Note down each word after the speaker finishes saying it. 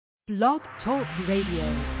Blog Talk Radio.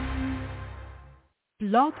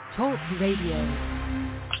 Blog Talk Radio.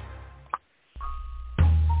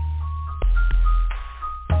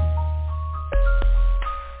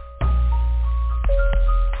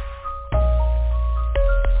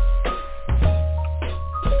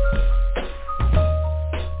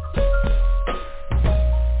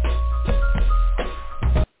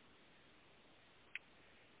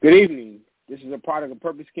 Good evening. This is a product of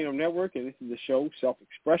Purpose Kingdom Network, and this is the show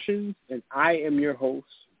Self-Expressions, and I am your host,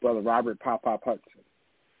 Brother Robert Pop Hudson.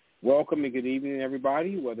 Welcome and good evening,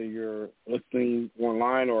 everybody, whether you're listening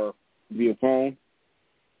online or via phone.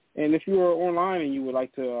 And if you are online and you would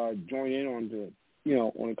like to join in on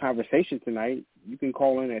the conversation tonight, you can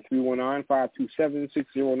call in at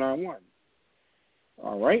 319-527-6091.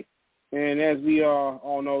 All right. And as we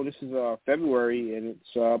all know, this is February, and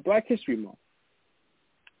it's Black History Month.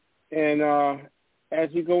 And as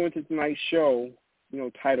we go into tonight's show,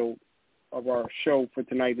 title of our show for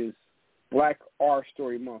tonight is Black Our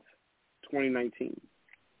Story Month 2019.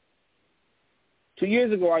 2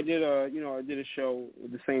 years ago, I did a show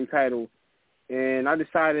with the same title, and I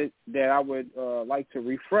decided that I would like to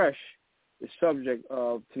refresh the subject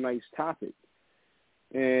of tonight's topic.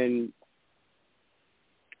 And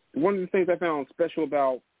one of the things I found special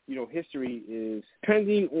about history is,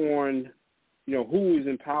 depending on who is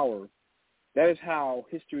in power, that is how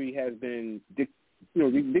history has been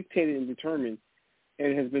dictated and determined,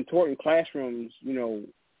 and has been taught in classrooms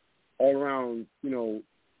all around the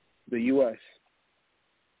U.S.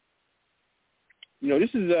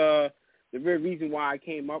 This is the very reason why I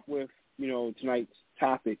came up with tonight's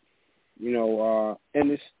topic, and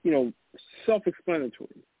it's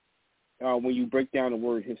self-explanatory when you break down the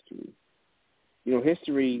word history.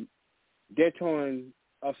 History, they're telling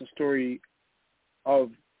us a story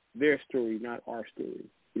of their story, not our story.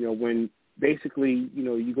 When basically,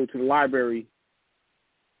 you go to the library,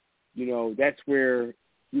 that's where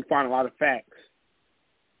you find a lot of facts.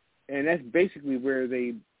 And that's basically where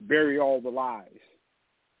they bury all the lies.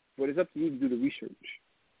 But it's up to you to do the research.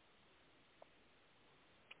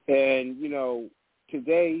 And,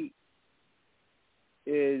 today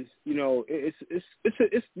is,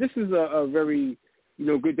 this is a very,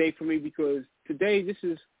 good day for me, because today this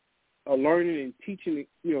is a learning and teaching,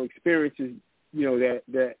 experiences,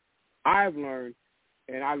 that I've learned,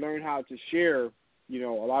 and I learned how to share, a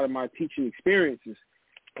lot of my teaching experiences.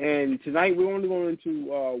 And tonight we're only going into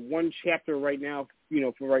one chapter right now,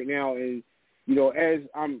 for right now. And, as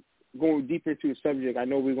I'm going deeper into the subject, I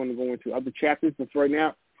know we're going to go into other chapters, but for right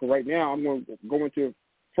now, I'm going to go into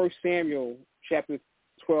 1 Samuel chapter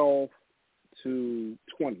 12 to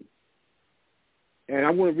 20. And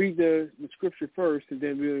I'm going to read the scripture first, and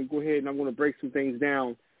then we're going to go ahead and I'm going to break some things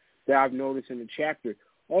down that I've noticed in the chapter.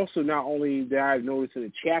 Also, not only that I've noticed in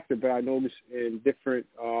the chapter, but I noticed in different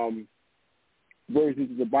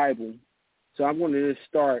versions of the Bible. So I'm going to just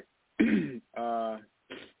start, and,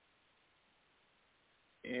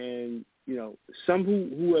 some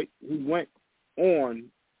who went on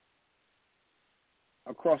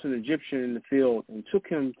across an Egyptian in the field and took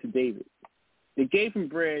him to David. They gave him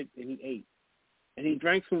bread, and he ate. And he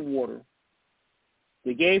drank some water.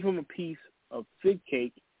 They gave him a piece of fig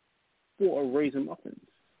cake for a raisin muffins.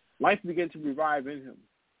 Life began to revive in him.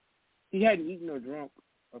 He hadn't eaten or drunk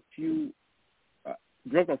a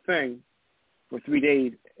thing for 3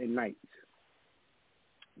 days and nights.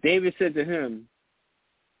 David said to him,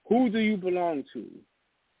 "Who do you belong to?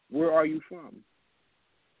 Where are you from?"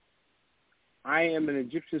 "I am an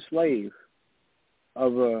Egyptian slave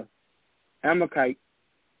of a Amalekite,"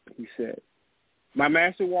 he said. "My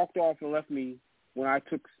master walked off and left me when I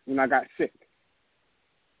got sick."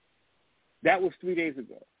 That was 3 days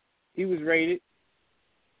ago. He was raided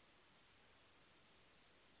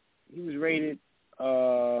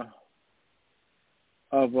of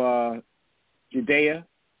Judea,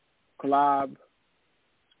 Calab,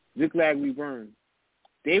 Ziklag we burned.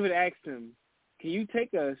 David asked him, "Can you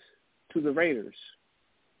take us to the raiders?"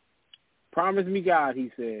 "Promise me, God," he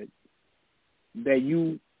said, "that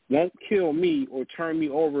you won't kill me or turn me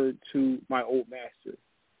over to my old master.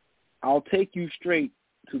 I'll take you straight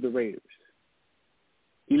to the raiders."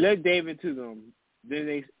 He led David to them.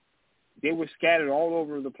 Then they were scattered all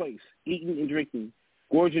over the place, eating and drinking,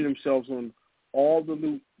 gorging themselves on all the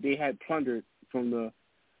loot they had plundered from the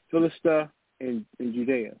Philistia and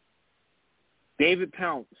Judea. David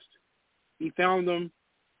pounced. He found them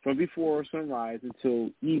from before sunrise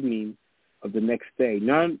until evening of the next day.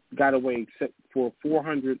 None got away except for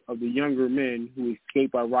 400 of the younger men who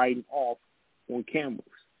escaped by riding off on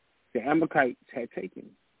camels. The Amalekites had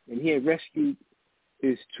taken, and he had rescued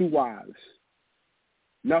his 2 wives.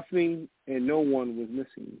 Nothing and no one was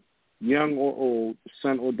missing, young or old,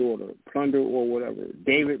 son or daughter, plunder or whatever.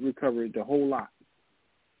 David recovered the whole lot.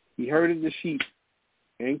 He herded the sheep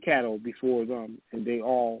and cattle before them, and they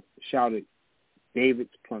all shouted,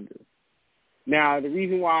 David's plunder. Now, the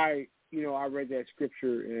reason why, I read that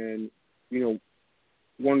scripture, and,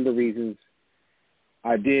 one of the reasons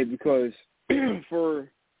I did, because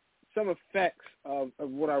for some effects of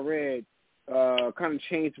what I read kind of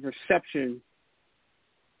changed the perception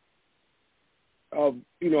of,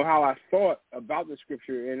 how I thought about the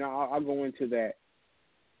scripture, and I'll go into that.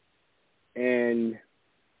 And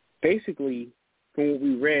basically, from what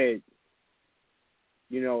we read,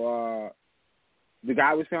 the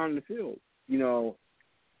guy was found in the field,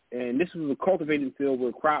 and this was a cultivated field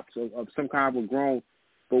where crops of some kind were grown,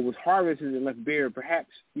 but was harvested and left bare,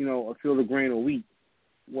 perhaps, a field of grain or wheat.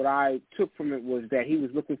 What I took from it was that he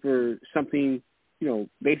was looking for something,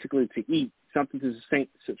 basically to eat, something to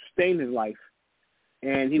sustain his life,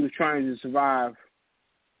 and he was trying to survive.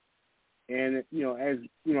 And, as,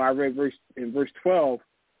 I read in verse 12,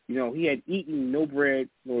 he had eaten no bread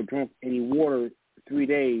nor drunk any water 3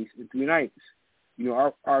 days and 3 nights.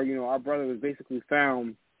 Our brother was basically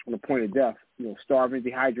found on the point of death, starving,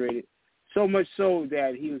 dehydrated, so much so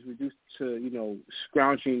that he was reduced to,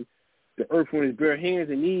 scrounging the earth with his bare hands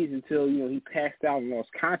and knees until, he passed out and lost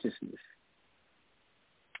consciousness.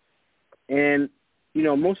 And,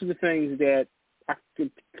 most of the things that I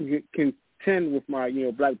can contend with my,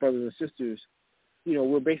 black brothers and sisters,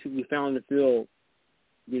 we're basically found in the field,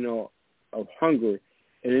 of hunger.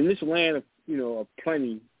 And in this land of, of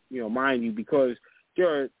plenty, mind you, because there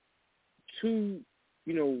are too,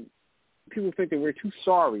 people think that we're too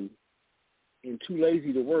sorry and too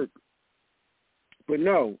lazy to work. But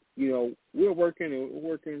no, we're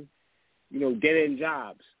working, dead-end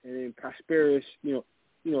jobs and in prosperous,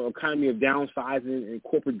 economy of downsizing and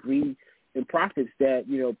corporate greed and profits that,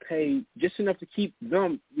 pay just enough to keep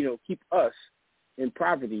them, keep us in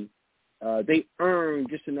poverty. They earn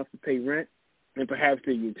just enough to pay rent and perhaps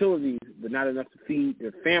their utilities, but not enough to feed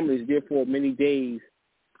their families. Therefore, many days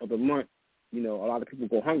of the month, a lot of people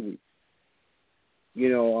go hungry.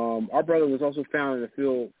 Our brother was also found in the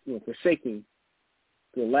field, forsaken.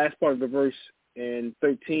 The last part of the verse in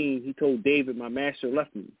 13, he told David, my master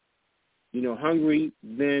left me, hungry,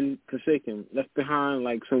 then forsaken, left behind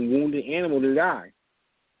like some wounded animal to die.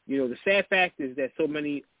 The sad fact is that so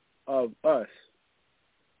many of us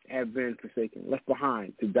have been forsaken, left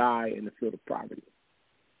behind to die in the field of poverty.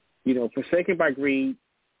 Forsaken by greed,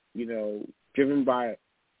 driven by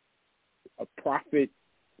a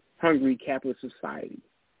profit-hungry capitalist society.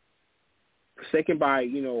 Forsaken by,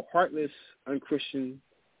 heartless, unchristian,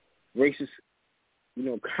 racist,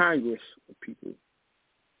 Congress of people.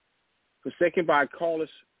 Forsaken by callous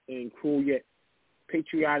and cruel yet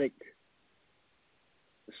patriotic,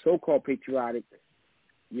 so-called patriotic,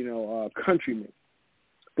 countrymen.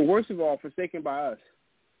 But worst of all, forsaken by us,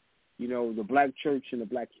 the black church and the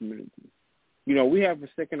black community. We have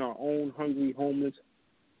forsaken our own hungry, homeless,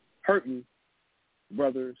 hurting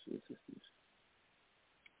brothers and sisters.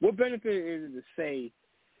 What benefit is it to say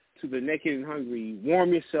to the naked and hungry,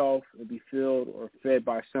 warm yourself and be filled or fed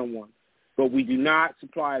by someone, but we do not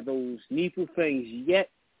supply those needful things, yet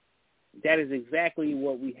that is exactly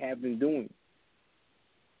what we have been doing.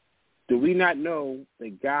 Do we not know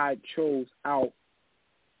that God chose out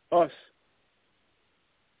us?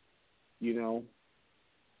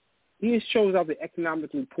 He has chose out the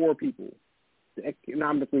economically poor people. The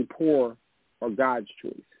economically poor are God's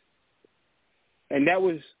choice. And that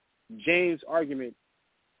was James' argument.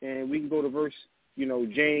 And we can go to verse,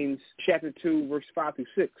 James chapter 2, verse 5 through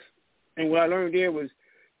 6. And what I learned there was,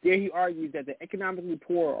 there he argues that the economically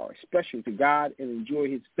poor are special to God and enjoy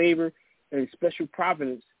his favor and special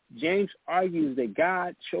providence. James argues that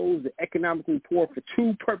God chose the economically poor for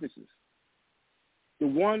two purposes. The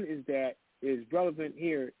one is relevant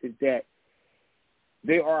here is that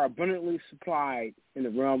they are abundantly supplied in the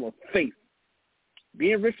realm of faith.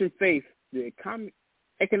 Being rich in faith, the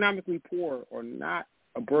economically poor are not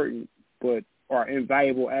a burden, but are an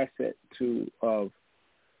invaluable asset of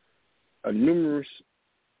numerous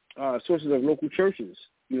sources of local churches.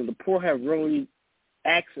 The poor have really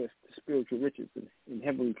access to spiritual riches in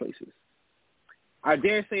heavenly places. I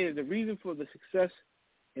dare say that the reason for the success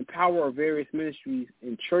and power of various ministries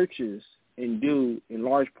and churches and due in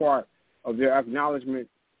large part of their acknowledgement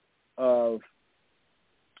of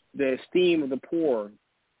the esteem of the poor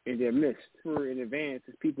in their midst. For in advance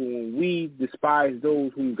as people when we despise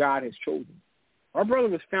those whom God has chosen. Our brother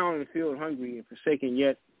was found in the field hungry and forsaken,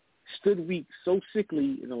 yet stood weak, so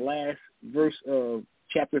sickly in the last verse of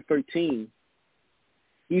chapter 13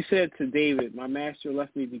 He said to David, my master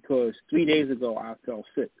left me because 3 days ago I fell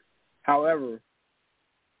sick. However,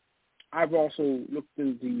 I've also looked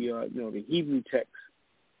into the Hebrew text,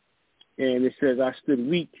 and it says, I stood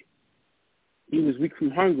weak. He was weak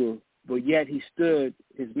from hunger, but yet he stood.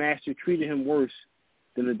 His master treated him worse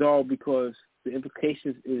than a dog, because the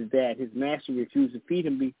implications is that his master refused to feed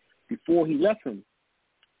him before he left him.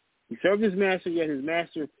 He served his master, yet his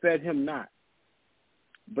master fed him not.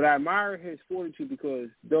 But I admire his fortitude, because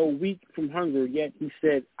though weak from hunger, yet he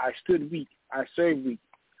said, I stood weak, I served weak,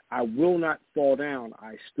 I will not fall down,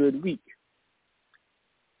 I stood weak.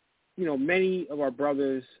 Many of our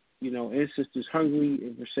brothers, and sisters hungry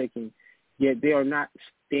and forsaken, yet they are not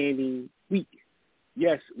standing weak.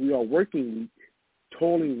 Yes, we are working weak,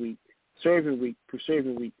 toiling weak, serving weak,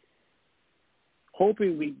 preserving weak,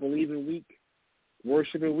 hoping weak, believing weak,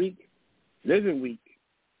 worshiping weak, living weak.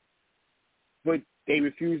 But they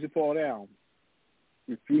refuse to fall down,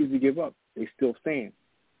 refuse to give up. They still stand.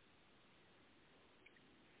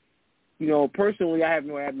 Personally, I have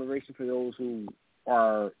no admiration for those who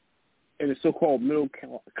are in the so-called middle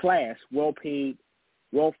class, well-paid,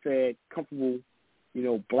 well-fed, comfortable,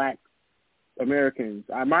 black Americans.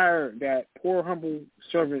 I admire that poor, humble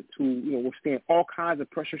servant who, withstand all kinds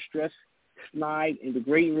of pressure, stress, snide, and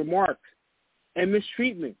degrading remarks and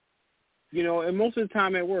mistreatment, and most of the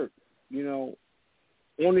time at work,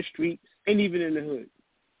 on the streets and even in the hood.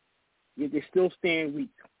 Yet they still stand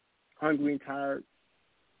weak, hungry and tired,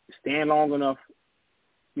 stand long enough,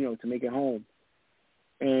 to make it home.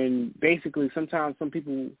 And basically, sometimes some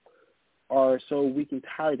people are so weak and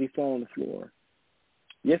tired they fall on the floor.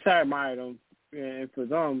 Yes, I admire them, and for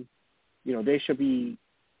them, they should be,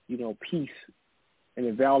 peace in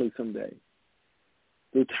the valley someday.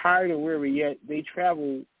 They're tired and weary, yet they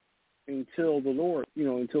travel until the Lord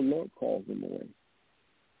calls them away.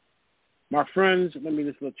 My friends, let me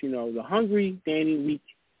just let you know, the hungry, standing weak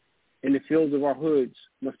in the fields of our hoods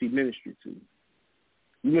must be ministered to.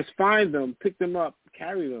 We must find them, pick them up,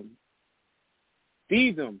 carry them,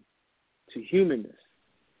 feed them to humanness.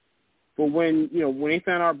 But when they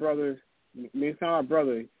found our brother,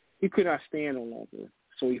 he could not stand no longer,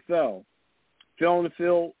 so he fell in the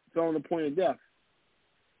field, fell on the point of death.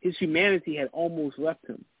 His humanity had almost left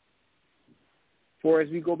him. For as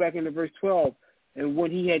we go back into verse 12, and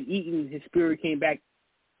when he had eaten, his spirit came back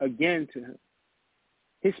again to him.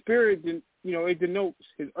 His spirit, it denotes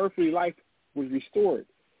his earthly life was restored.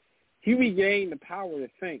 He regained the power to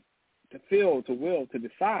think, to feel, to will, to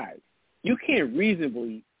decide. You can't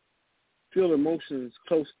reasonably feel emotions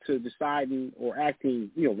close to deciding or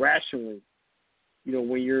acting, rationally,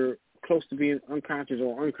 when you're close to being unconscious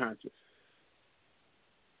or unconscious.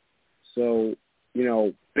 So,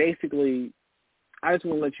 basically, I just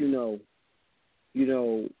want to let you know,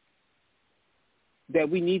 that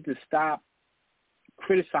we need to stop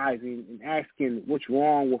criticizing and asking what's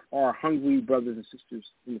wrong with our hungry brothers and sisters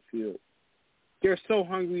in the field. They're so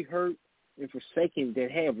hungry, hurt, and forsaken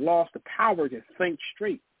that have lost the power to think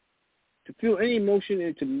straight, to feel any emotion,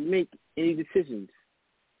 and to make any decisions.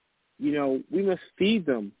 We must feed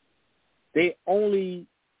them. They only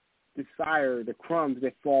desire the crumbs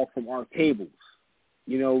that fall from our tables.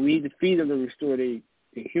 We need to feed them to restore their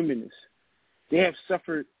humanness. They have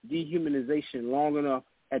suffered dehumanization long enough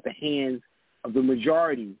at the hands of the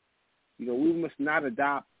majority. We must not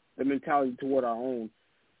adopt the mentality toward our own.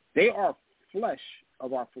 They are flesh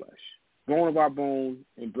of our flesh, bone of our bone,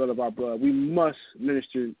 and blood of our blood. We must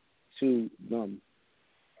minister to them.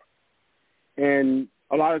 And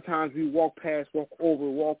a lot of times we walk past, walk over,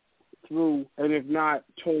 walk through, and if not,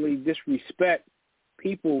 totally disrespect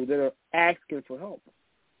people that are asking for help.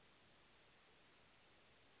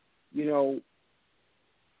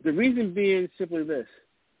 The reason being simply this: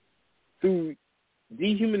 through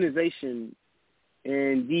dehumanization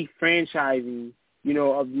and defranchising,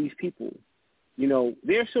 of these people,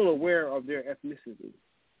 they're still aware of their ethnicity.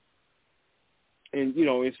 And,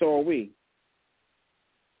 and so are we.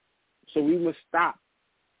 So we must stop.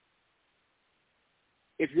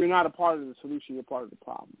 If you're not a part of the solution, you're part of the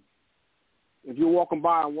problem. If you're walking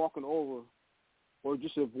by and walking over or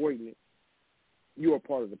just avoiding it, you are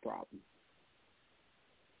part of the problem.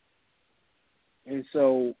 And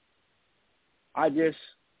so I just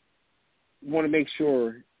want to make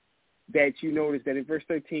sure that you notice that in verse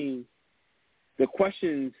 13, the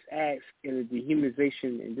questions asked in the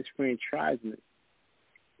dehumanization and disfranchisement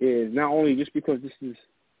is not only just because this is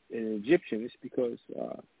an Egyptian, it's because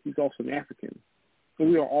he's also an African. So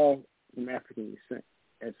we are all from African descent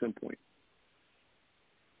at some point.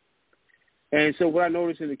 And so what I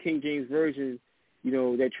noticed in the King James Version,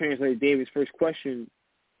 that translated David's first question,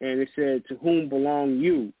 and it said, "To whom belong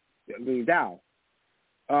you?" I mean, thou.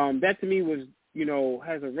 That to me was,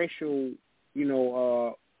 has a racial,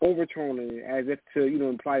 overtone in it, as if to,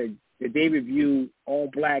 imply that David viewed all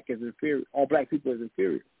black as inferior, all black people as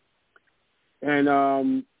inferior.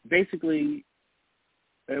 And basically,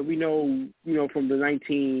 we know, from the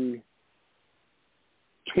 1920s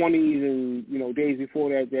and, days before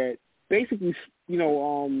that basically,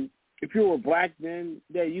 if you were black then,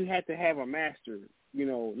 that you had to have a master,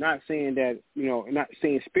 not saying that, not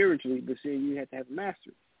saying spiritually, but saying you had to have a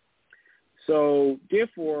master. So,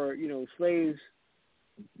 therefore, slaves,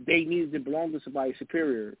 they needed to belong to somebody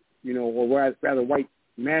superior, or rather white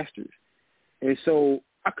masters. And so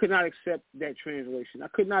I could not accept that translation. I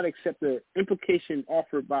could not accept the implication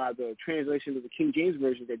offered by the translation of the King James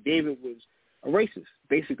Version that David was a racist,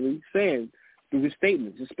 basically saying through his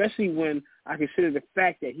statements, especially when I consider the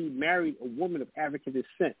fact that he married a woman of African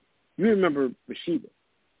descent. You remember Bathsheba,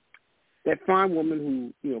 that fine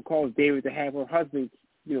woman who, caused David to have her husband,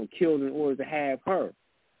 killed in order to have her.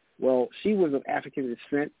 Well, she was of African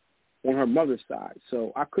descent on her mother's side,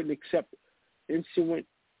 so I couldn't accept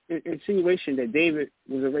insinuation that David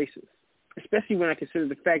was a racist, especially when I consider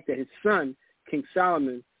the fact that his son, King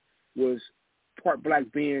Solomon, was part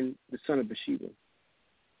black, being the son of Bathsheba.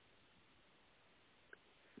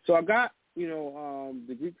 So I got,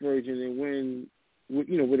 the Greek version, and when with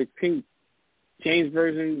the King James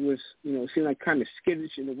version was, seemed like kind of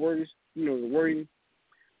skittish in the wording,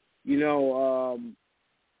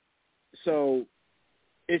 so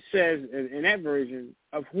it says in that version,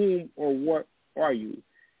 "Of whom or what are you?"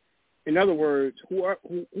 In other words, who are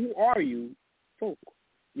you, folk?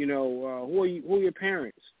 Who are you? Who are your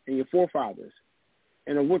parents and your forefathers,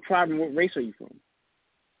 and of what tribe and what race are you from?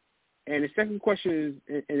 And the second question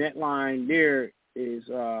is, in that line there is,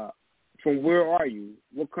 from where are you?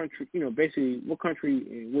 What country? Basically, what country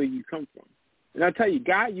and where you come from? And I'll tell you,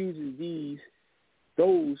 God uses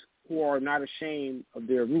those who are not ashamed of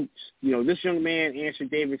their roots. This young man answered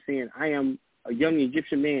David saying, "I am a young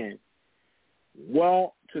Egyptian man."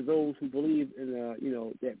 Well, to those who believe in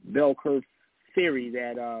that bell curve theory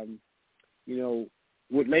that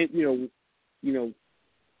what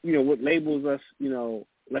labels us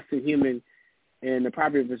less than human and the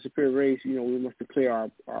property of a superior race, we must declare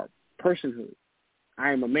our personhood.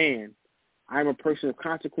 I am a man. I am a person of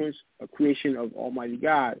consequence, a creation of Almighty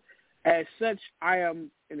God. As such, I am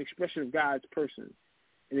an expression of God's person,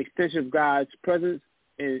 an extension of God's presence,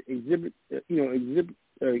 and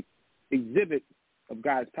exhibit of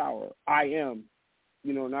God's power. I am,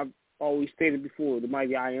 and I've always stated before, the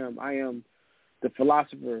mighty I am. I am the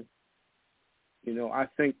philosopher. I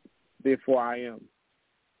think, therefore I am.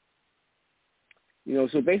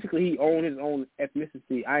 So basically he owned his own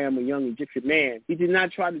ethnicity. I am a young Egyptian man. He did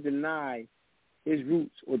not try to deny his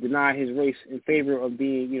roots or deny his race in favor of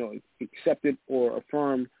being, accepted or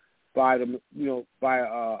affirmed by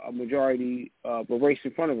a majority of the race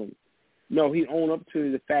in front of him. No, he owned up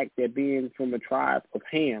to the fact that being from a tribe of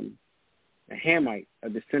Ham, a Hamite, a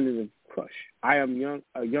descendant of Cush. I am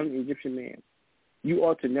a young Egyptian man. You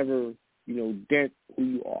ought to never, dent who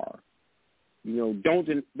you are.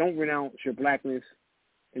 Don't renounce your blackness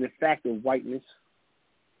and the fact of whiteness.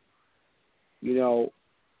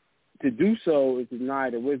 To do so is deny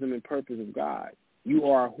the wisdom and purpose of God. You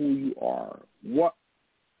are who you are. What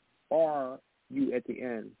are you at the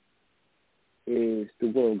end is the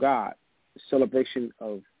will of God, the celebration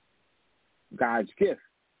of God's gift.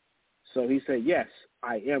 So he said, yes,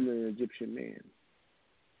 I am an Egyptian man.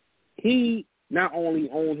 He not only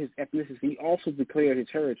owned his ethnicity, he also declared his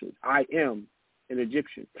heritage. I am an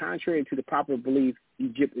Egyptian. Contrary to the popular belief,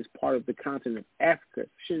 Egypt is part of the continent of Africa.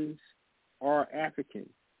 Egyptians are African.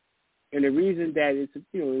 And the reason that it's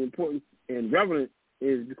important and relevant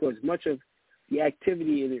is because much of the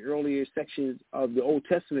activity in the earlier sections of the Old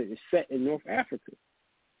Testament is set in North Africa.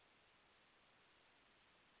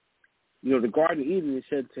 The Garden of Eden is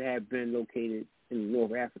said to have been located in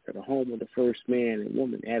North Africa, the home of the first man and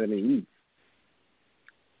woman, Adam and Eve.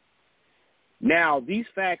 Now, these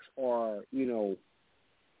facts are,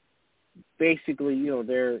 basically,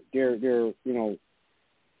 they're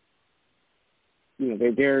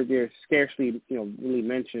scarcely, really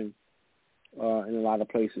mentioned in a lot of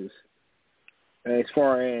places. As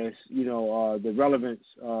far as the relevance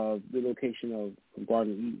of the location of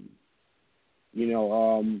Garden of Eden,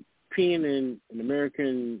 European and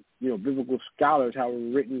American, biblical scholars have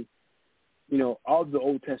written, of the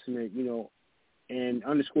Old Testament, and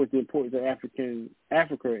underscores the importance of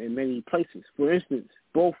Africa in many places. For instance,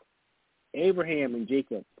 both Abraham and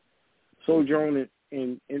Jacob sojourned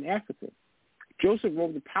in Africa. Joseph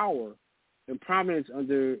wrote the power and prominence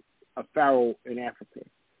under a pharaoh in Africa.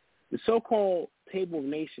 The so-called Table of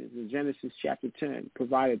Nations in Genesis chapter 10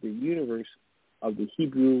 provided the universe of the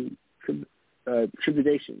Hebrew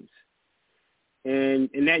tribulations. And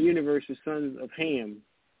in that universe, the sons of Ham,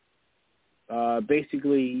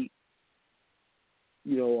 basically,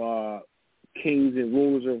 kings and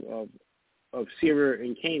rulers of Syria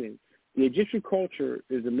and Canaan. The Egyptian culture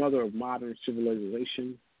is the mother of modern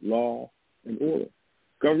civilization, law, and order.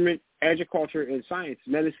 Government, agriculture, and science,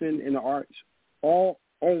 medicine, and the arts all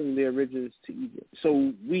own their origins to Egypt.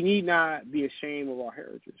 So we need not be ashamed of our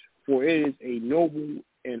heritage, for it is a noble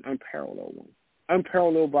and unparalleled one,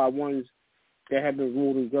 unparalleled by ones that have been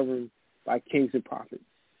ruled and governed by kings and prophets.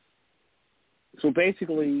 So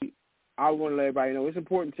basically, I want to let everybody know it's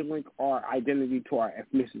important to link our identity to our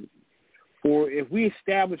ethnicity. For if we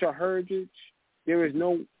establish our heritage, there is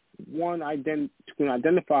no one who can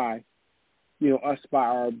identify, us by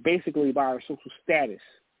our social status.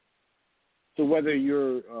 So whether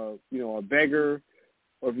you're, a beggar,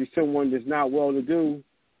 or if you're someone that's not well-to-do,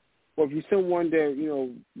 or if you're someone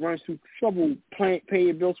that, runs through trouble paying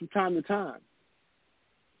your bills from time to time,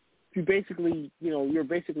 you basically, you're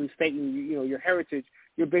basically stating, your heritage.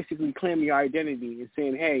 You're basically claiming your identity and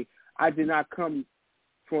saying, hey, I did not come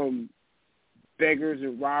from beggars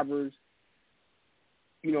and robbers,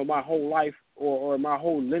 my whole life or my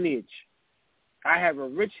whole lineage. I have a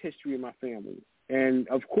rich history in my family. And,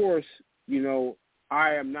 of course,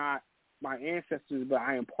 I am not my ancestors, but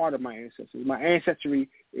I am part of my ancestors. My ancestry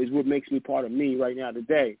is what makes me part of me right now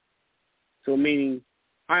today. So meaning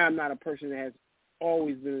I am not a person that has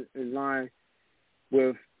always been in line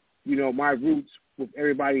with, my roots, with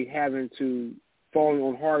everybody having to fall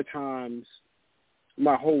on hard times,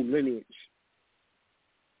 my whole lineage.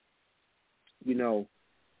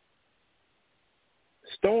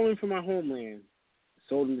 Stolen from my homeland,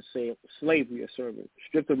 sold into slavery, a servant,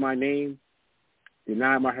 stripped of my name,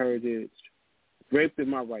 denied my heritage, raped of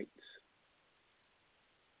my rights.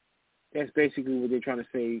 That's basically what they're trying to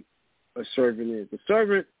say a servant is. A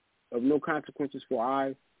servant of no consequences, for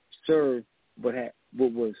I served but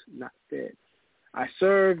was not fed. I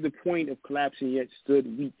served the point of collapsing, yet stood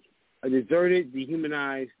weak, a deserted,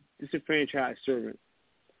 dehumanized, disenfranchised servant.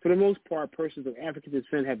 For the most part, persons of African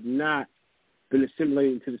descent have not been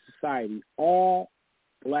assimilated into the society. All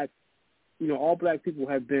black people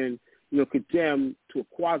have been, condemned to a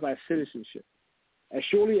quasi-citizenship. As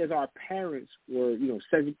surely as our parents were,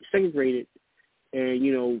 segregated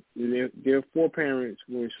and, their foreparents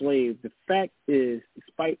were enslaved, the fact is,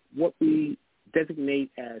 despite what we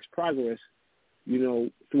designate as progress,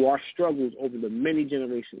 through our struggles over the many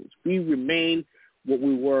generations, we remain what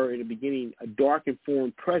we were in the beginning, a dark and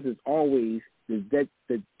foreign presence, always the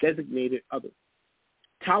designated other.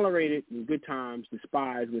 Tolerated in good times,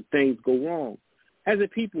 despised when things go wrong. As a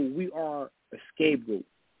people, we are a scapegoat,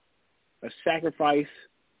 a sacrifice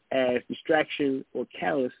as distraction or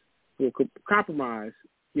callous or compromise,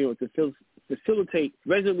 to facilitate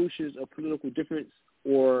resolutions of political difference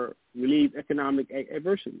or relieve economic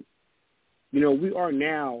adversity. We are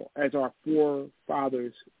now, as our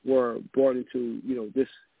forefathers were brought into, this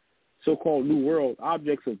so-called new world,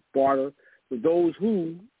 objects of barter for those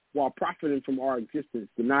who, while profiting from our existence,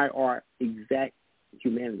 deny our exact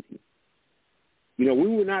humanity. We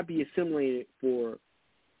will not be assimilated for,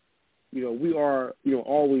 we are,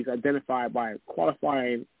 always identified by a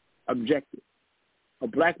qualifying objective. A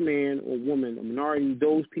black man or woman, a minority,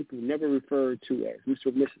 those people never referred to as we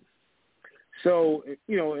submissive. So,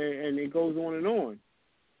 and it goes on and on.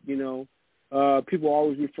 People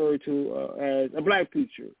always refer to as a black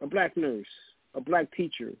preacher, a black nurse, a black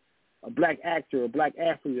teacher, a black actor, a black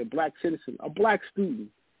athlete, a black citizen, a black student.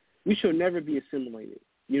 We shall never be assimilated.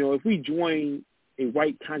 If we join a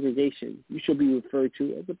white congregation, you shall be referred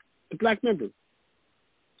to as a black member.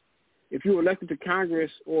 If you're elected to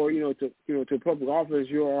Congress or, to public office,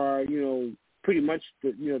 you are, pretty much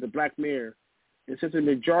the black mayor. And since the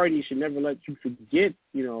majority should never let you forget,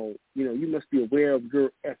 you must be aware of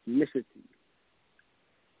your ethnicity.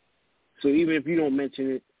 So even if you don't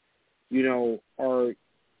mention it, our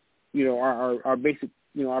basic,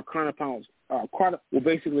 our counterparts will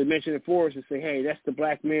basically mention it for us and say, hey, that's the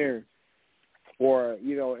black mayor. Or,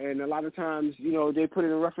 and a lot of times, they put it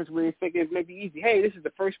in reference where they think it may be easy. Hey, this is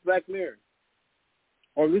the first black mayor.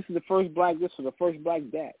 Or this is the first black this or the first black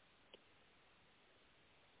that.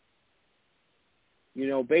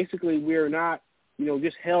 Basically we are not,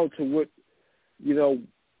 just held to what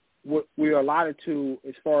we are allotted to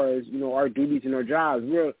as far as, our duties and our jobs.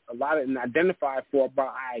 We're allotted and identified for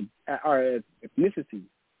by our ethnicity.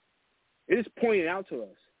 It is pointed out to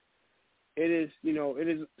us. it is, it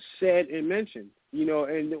is said and mentioned,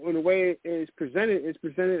 and in the way it is presented, it's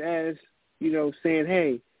presented as, saying,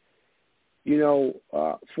 hey,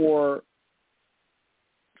 for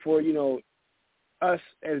us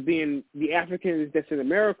as being the Africans that's in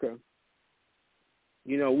America,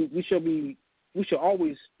 we should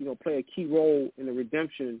always, play a key role in the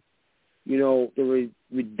redemption, the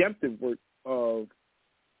redemptive work of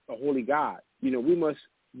a holy God. We must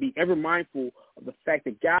be ever mindful of the fact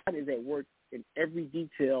that God is at work in every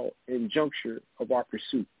detail and juncture of our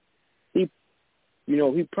pursuit. He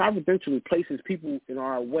providentially places people in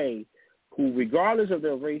our way who, regardless of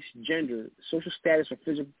their race, gender, social status, or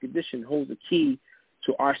physical condition, holds the key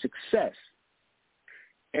to our success.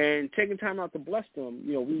 And taking time out to bless them,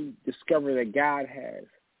 we discover that God has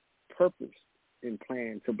purpose and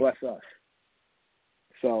plan to bless us.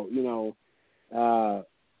 So,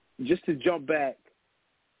 just to jump back,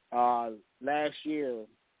 last year,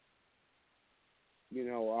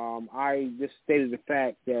 I just stated the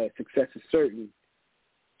fact that success is certain.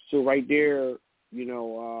 So right there,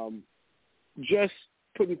 just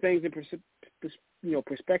putting things in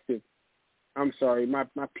perspective. I'm sorry, my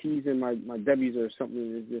P's and my W's or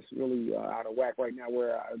something is just really out of whack right now,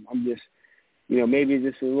 where I'm just, maybe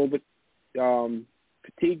just a little bit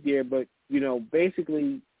fatigued there, but,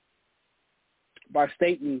 basically by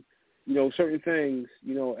stating, certain things,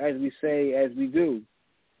 as we say, as we do,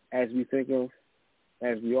 as we think of,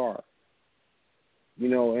 as we are.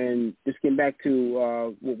 And just getting back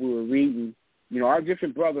to what we were reading, our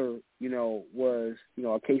different brother, was,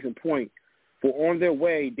 a case in point. For on their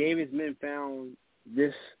way, David's men found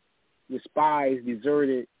this despised,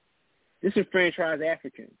 deserted, disenfranchised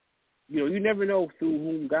African. You never know through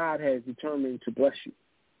whom God has determined to bless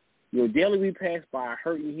you. Daily we pass by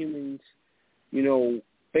hurting humans,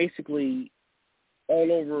 basically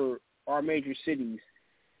all over our major cities.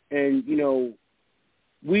 And,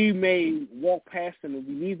 we may walk past them and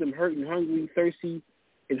we leave them hurting, hungry, thirsty,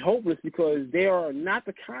 and hopeless because they are not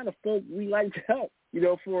the kind of folk we like to help,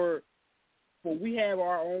 for we have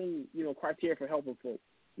our own, criteria for helping folk.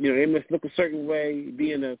 They must look a certain way,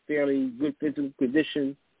 be in a fairly good physical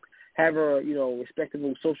condition, have a,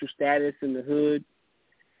 respectable social status in the hood,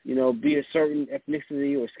 be a certain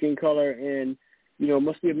ethnicity or skin color, and,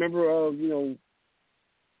 must be a member of,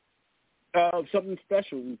 of something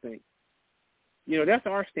special, we think. That's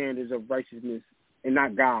our standards of righteousness and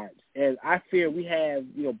not God's. And I fear we have,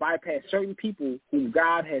 bypassed certain people whom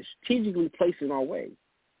God has strategically placed in our way.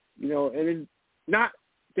 And it's not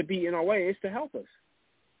to be in our way, it's to help us.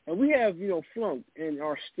 And we have, flunked and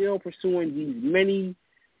are still pursuing these many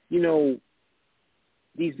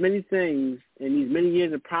things and these many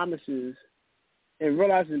years of promises and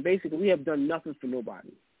realizing basically we have done nothing for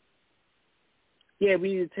nobody. Yeah,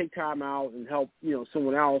 we need to take time out and help,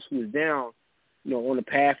 someone else who is down, on the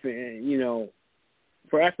path. And,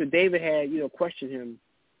 for after David had, questioned him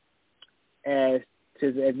as to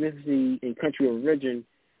his ethnicity and country of origin,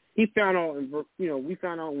 he found out, we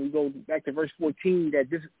found out when we go back to verse 14 that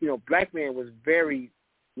this, black man was the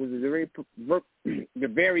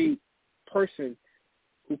very person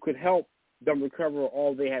who could help them recover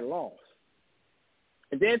all they had lost.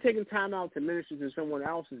 And then taking time out to minister to someone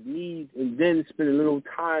else's needs and then spend a little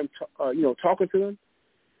time, talking to them,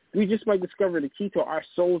 we just might discover the key to our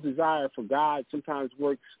soul's desire for God sometimes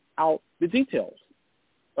works out the details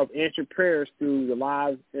of answered prayers through the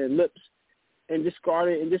lives and lips and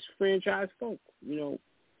discarded and disenfranchised folk,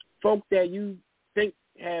 folk that you think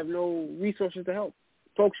have no resources to help,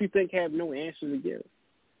 folks you think have no answers to give,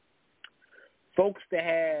 folks that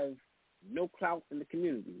have no clout in the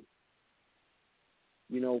community,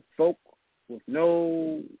 folk with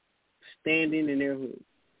no standing in their hood,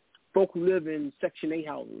 folk who live in Section 8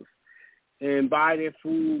 houses and buy their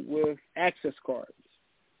food with access cards.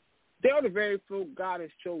 They are the very folk God has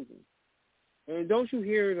chosen. And don't you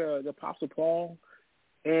hear the Apostle Paul?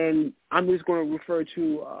 And I'm just going to refer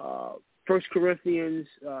to 1 Corinthians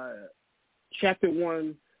chapter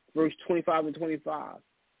 1, verse 25 and 25.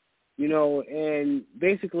 And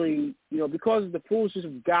basically, because the foolishness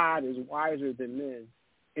of God is wiser than men,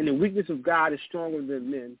 and the weakness of God is stronger than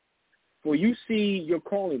men, for you see your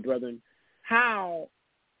calling, brethren, how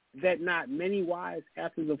that not many wise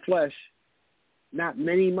after the flesh, not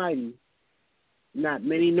many mighty, not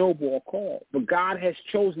many noble are called, but God has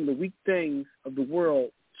chosen the weak things of the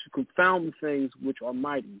world to confound the things which are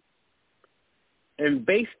mighty, and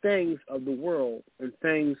base things of the world and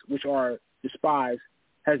things which are despised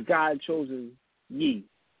has God chosen ye,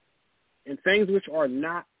 and things which are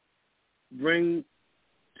not bring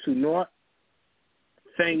to naught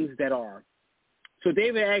things that are. So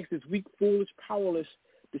David asks this weak, foolish, powerless,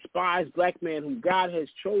 despised black man whom God has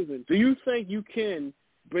chosen, do you think you can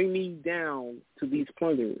bring me down to these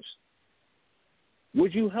plunderers?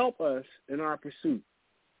 Would you help us in our pursuit?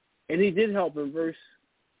 And he did help in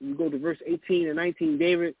you go to verse 18 and 19,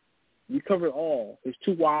 David recovered all. His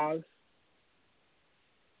 2 wives,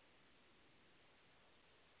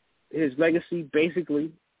 his legacy,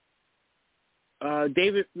 basically.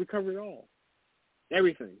 David recovered all.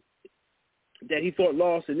 Everything that he thought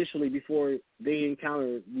lost initially before they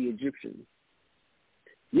encountered the Egyptians.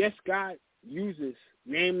 Yes, God uses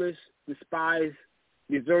nameless, despised,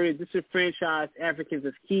 deserted, disenfranchised Africans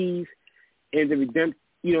as keys in the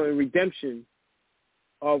redemption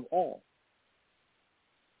of all.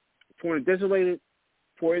 For in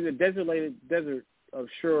the desolated desert of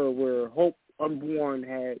Shur, where hope unborn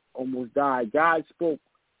had almost died, God spoke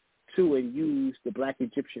to and used the black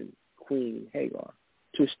Egyptian queen Hagar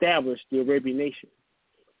to establish the Arabian nation.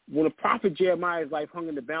 When the prophet Jeremiah's life hung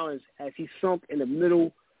in the balance as he sunk in the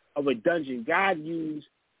middle of a dungeon, God used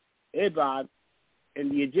Ibad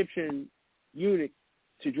and the Egyptian eunuch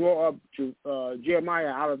to draw up Jeremiah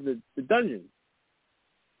out of the dungeon.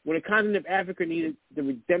 When the continent of Africa needed the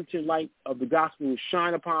redemption light of the gospel to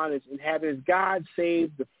shine upon its inhabitants, God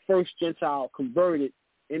saved the first Gentile converted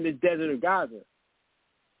in the desert of Gaza.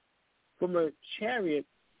 From a chariot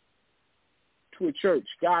to a church,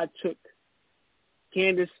 God took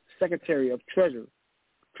Candace, Secretary of Treasury,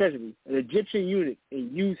 an Egyptian eunuch,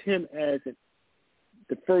 and used him as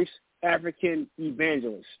the first African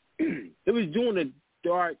evangelist. It was during the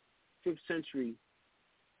dark 5th century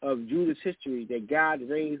of Judah's history that God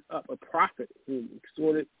raised up a prophet who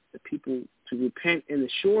exhorted the people to repent and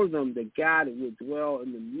assured them that God would dwell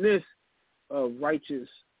in the midst of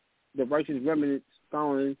the righteous remnants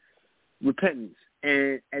following repentance.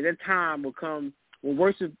 And at that time will come when the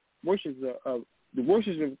worshippers of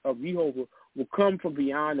Jehovah will come from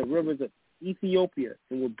beyond the rivers of Ethiopia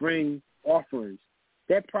and will bring offerings.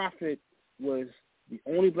 That prophet was the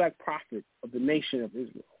only black prophet of the nation of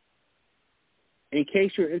Israel. In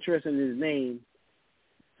case you're interested in his name,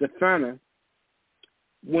 Zephaniah,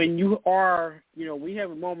 when you are, we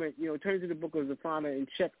have a moment, turn to the book of Zephaniah and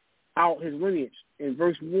check out his lineage. In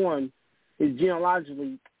verse 1, his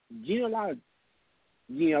genealogy,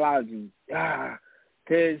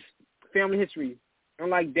 his family history,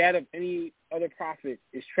 unlike that of any other prophet,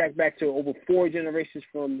 is tracked back to over 4 generations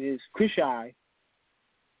from his Cushai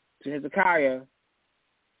to Hezekiah.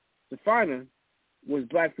 Zephaniah was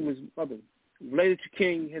black from his mother. Related to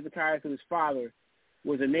King Hezekiah from his father,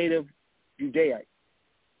 was a native Judaite.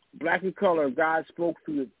 Black in color, God spoke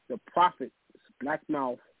through the prophet's black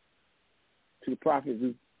mouth to the prophet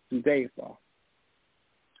Judaite.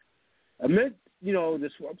 Amid, the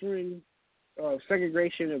sweltering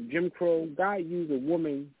segregation of Jim Crow, God used a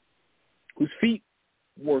woman whose feet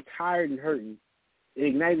were tired and hurting. It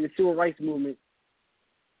ignited the civil rights movement,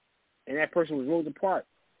 and that person was Rosa Parks.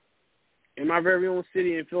 In my very own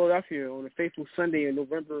city in Philadelphia, on a fateful Sunday in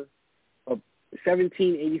November of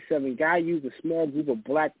 1787, God used a small group of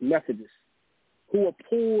black Methodists who were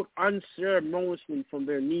pulled unceremoniously from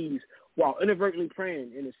their knees while inadvertently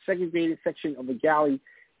praying in a segregated section of a galley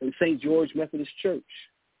in St. George Methodist Church,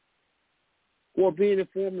 who are being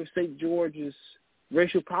informed of St. George's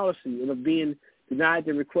racial policy and of being denied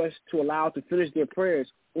the request to allow to finish their prayers,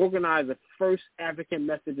 organized the first African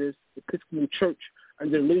Methodist Episcopal Church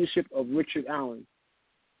under the leadership of Richard Allen,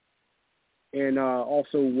 and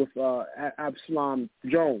also with Absalom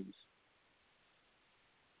Jones.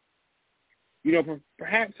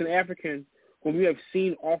 Perhaps an African whom we have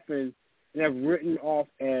seen often and have written off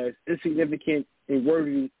as insignificant and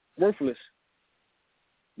worthless.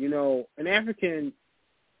 An African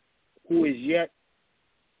who is yet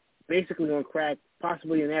basically on crack,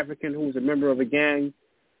 possibly an African who is a member of a gang,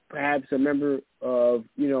 perhaps a member of,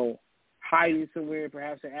 hiding somewhere,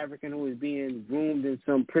 perhaps an African who is being groomed in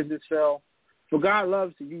some prison cell. For God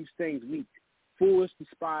loves to use things weak, foolish,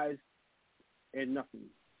 despised, and nothing.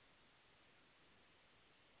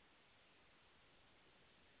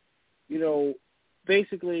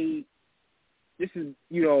 Basically, this is,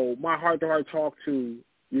 my heart-to-heart talk to,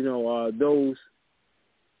 those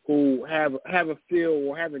who have a feel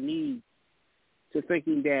or have a need to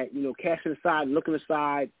thinking that, casting aside, looking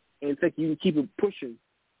aside, and thinking you can keep it pushing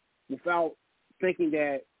without thinking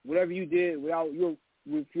that whatever you did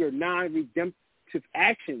with your non-redemptive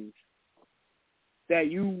actions, that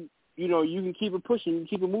you can keep it pushing, you can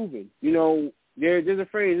keep it moving. There's a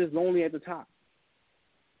phrase, it's lonely at the top.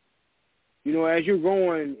 As you're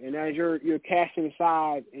going and as you're casting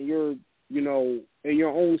aside and you're, in your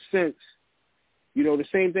own sense, the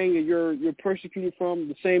same thing that you're persecuted from,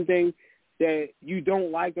 the same thing that you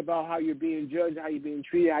don't like about how you're being judged, how you're being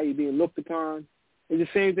treated, how you're being looked upon. It's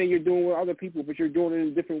the same thing you're doing with other people, but you're doing it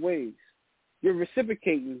in different ways. You're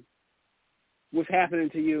reciprocating what's happening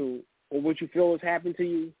to you or what you feel is happening to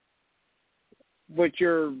you, but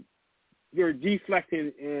you're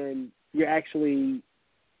deflecting and you're actually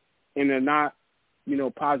in a not,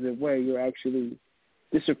 positive way. You're actually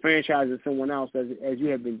disenfranchising someone else as you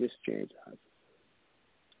have been disenfranchised.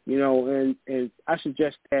 And I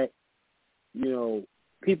suggest that,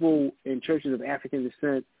 people in churches of African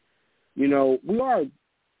descent, we are,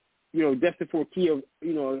 destined for a key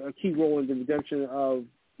role in the redemption of,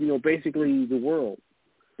 basically the world.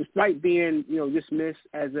 Despite being, dismissed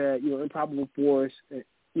as a, improbable force,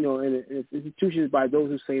 in institutions by those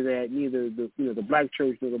who say that neither the black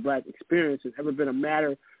church nor the black experience has ever been a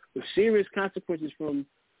matter of serious consequences from,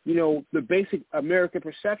 the basic American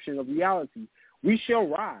perception of reality. We shall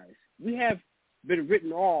rise. We have been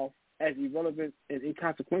written off as irrelevant and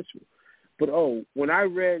inconsequential. But, when I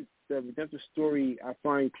read the redemptive story, I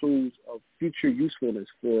find clues of future usefulness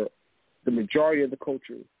for the majority of the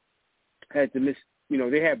culture. They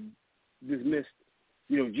have dismissed,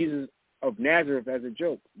 Jesus of Nazareth as a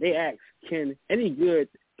joke. They asked, can any good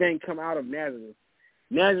thing come out of Nazareth?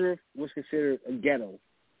 Nazareth was considered a ghetto.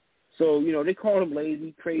 So, they called him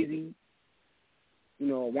lazy, crazy, a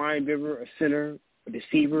wine bibber, a sinner, a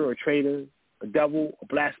deceiver, a traitor, a devil, a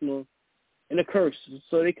blasphemer, and a curse.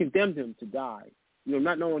 So they condemned him to die,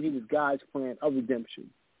 not knowing he was God's plan of redemption.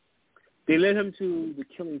 They led him to the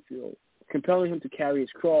killing field, compelling him to carry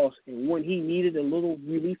his cross, and when he needed a little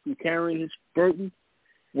relief from carrying his burden,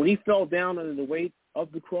 when he fell down under the weight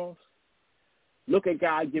of the cross, look at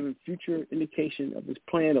God giving future indication of his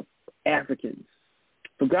plan of Africans.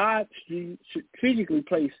 For God strategically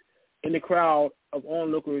placed in the crowd of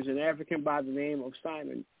onlookers an African by the name of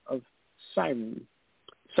Simon.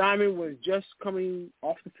 Simon was just coming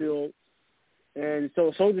off the field, and so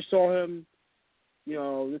a soldier saw him,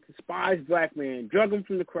 this despised black man, drug him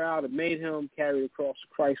from the crowd and made him carry the cross of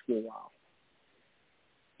Christ for a while.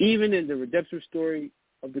 Even in the redemption story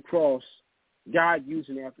of the cross, God used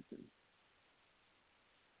an African.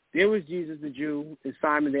 There was Jesus the Jew and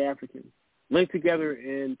Simon the African, linked together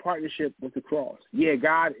in partnership with the cross. Yeah,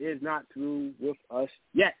 God is not through with us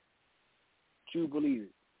yet. True believers.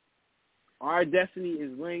 Our destiny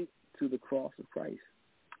is linked to the cross of Christ,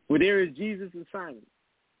 where there is Jesus and Simon.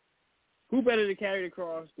 Who better to carry the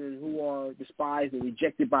cross than who are despised and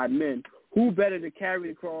rejected by men? Who better to carry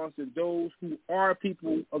the cross than those who are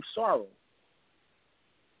people of sorrow,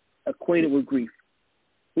 acquainted with grief?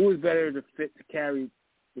 Who is better to fit to carry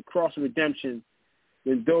the cross of redemption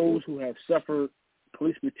than those who have suffered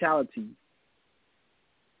police brutality,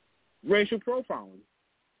 racial profiling,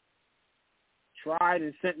 tried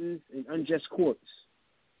and sentenced in unjust courts?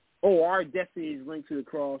 Oh, our destiny is linked to the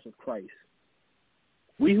cross of Christ.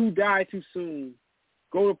 We who die too soon,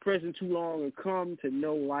 go to prison too long, and come to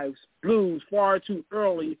know life's blues far too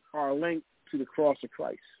early are linked to the cross of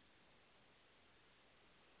Christ.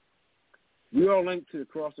 We are linked to the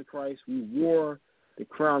cross of Christ. We wore the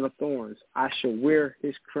crown of thorns. I shall wear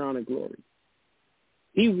his crown of glory.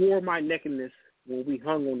 He wore my nakedness when we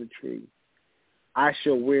hung on the tree. I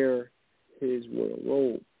shall wear his royal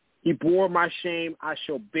robe. He bore my shame. I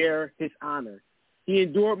shall bear his honor. He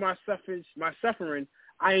endured my suffering.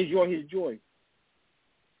 I enjoy his joy.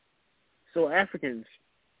 So Africans,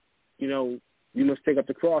 you must take up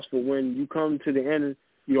the cross. For when you come to the end,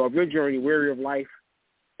 of your journey, weary of life,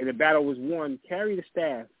 and the battle was won, carry the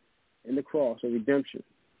staff and the cross of redemption.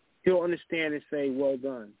 He'll understand and say, well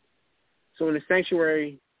done. So in the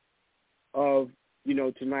sanctuary of,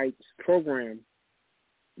 tonight's program,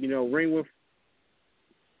 ring with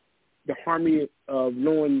the harmony of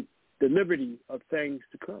knowing the liberty of things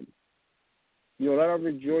to come. Let our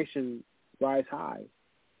rejoicing rise high,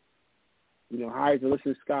 high as the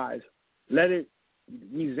listening skies. Let it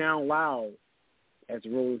resound loud as the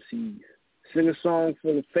rolling seas. Sing a song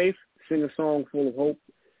full of faith, sing a song full of hope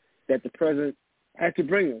that the present has to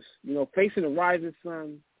bring us. Facing the rising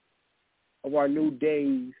sun of our new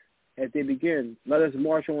days as they begin, let us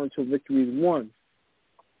march on until victory is won.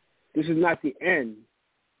 This is not the end,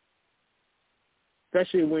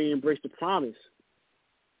 especially when you embrace the promise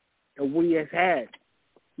of what he has had,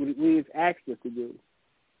 what he has asked us to do.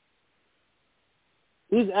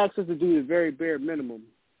 He's asked us to do the very bare minimum.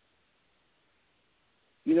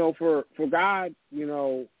 For God,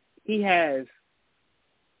 he has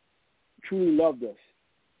truly loved us.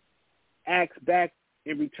 Acts back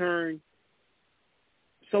in return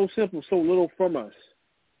so simple, so little from us.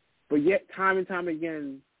 But yet time and time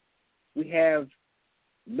again, we have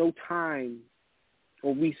no time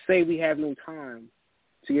or we say we have no time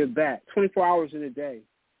to give back. 24 hours in a day.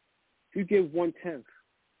 If you give 1/10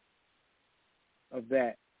 of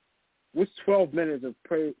that, what's 12 minutes of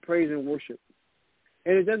praise and worship?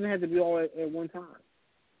 And it doesn't have to be all at one time.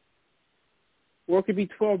 Or it could be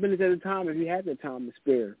 12 minutes at a time if you have the time to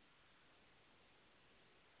spare.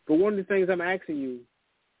 But one of the things I'm asking you,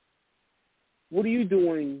 what are you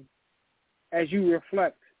doing as you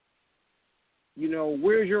reflect?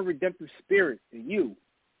 Where's your redemptive spirit in you?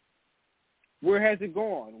 Where has it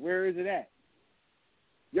gone? Where is it at?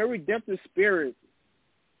 Your redemptive spirit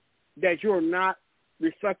that you're not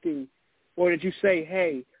reflecting, or that you say,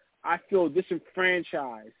 hey, I feel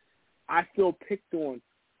disenfranchised. I feel picked on.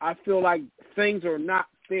 I feel like things are not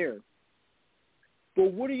fair.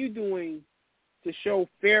 But what are you doing to show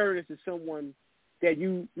fairness to someone that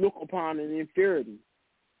you look upon in inferiority?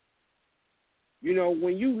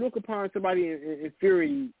 When you look upon somebody in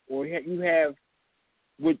inferiority, or you have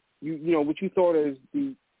what what you thought is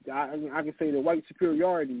I can say the white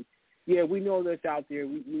superiority. Yeah, we know that's out there.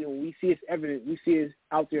 We see it's evident. We see it's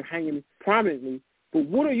out there hanging prominently. But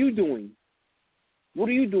what are you doing? What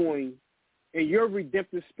are you doing in your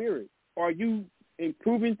redemptive spirit? Are you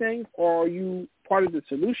improving things, or are you part of the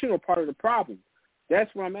solution or part of the problem? That's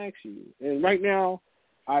what I'm asking you. And right now,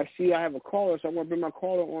 I see I have a caller, so I'm going to bring my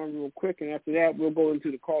caller on real quick, and after that, we'll go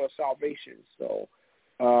into the call of salvation. So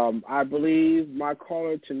I believe my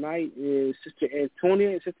caller tonight is Sister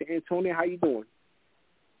Antonia. Sister Antonia, how you doing?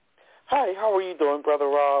 Hi, how are you doing, Brother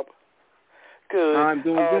Rob? Good. I'm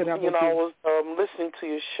doing good. How about you? I was listening to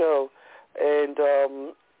your show, and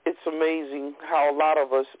it's amazing how a lot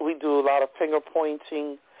of us, we do a lot of finger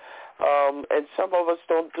pointing, and some of us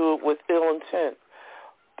don't do it with ill intent.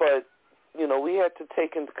 But, we have to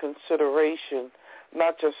take into consideration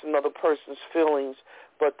not just another person's feelings,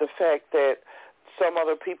 but the fact that some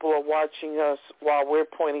other people are watching us while we're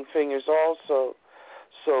pointing fingers also.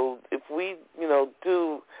 So if we,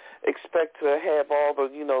 do expect to have all the,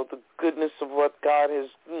 the goodness of what God has,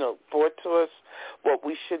 brought to us, what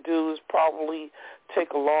we should do is probably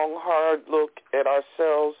take a long, hard look at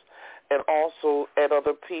ourselves and also at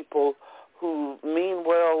other people who mean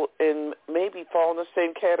well and maybe fall in the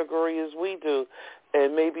same category as we do.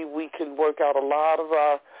 And maybe we can work out a lot of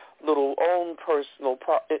our little own personal,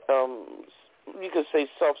 you could say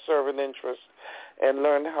self-serving interests, and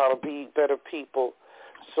learn how to be better people.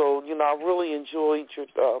 So, I really enjoyed your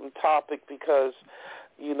topic because,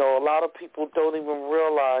 a lot of people don't even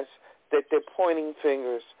realize that they're pointing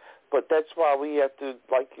fingers. But that's why we have to,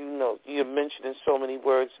 like, you mentioned in so many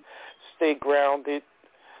words, stay grounded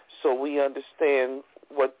so we understand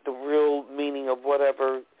what the real meaning of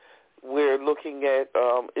whatever we're looking at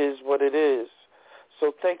is what it is.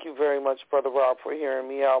 So thank you very much, Brother Rob, for hearing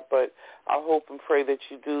me out. But I hope and pray that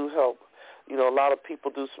you do help. A lot of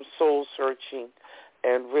people do some soul searching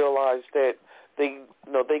and realize that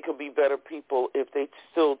they could be better people if they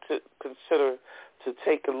still consider to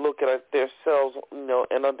take a look at themselves,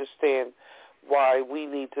 and understand why we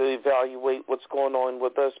need to evaluate what's going on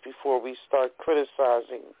with us before we start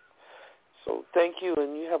criticizing. So thank you,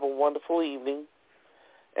 and you have a wonderful evening.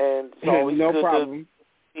 And it's always no good problem.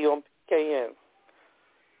 to be on PKN.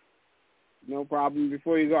 No problem.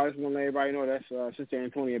 Before you go, I just want to let everybody know that's Sister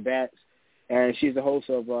Antonia Batts, and she's the host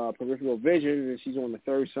of Peripheral Vision, and she's on the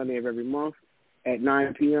third Sunday of every month at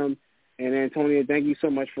 9 p.m. And Antonia, thank you so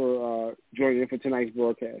much for joining in for tonight's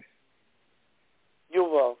broadcast. You're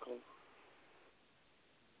welcome.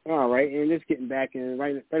 All right, and just getting back in,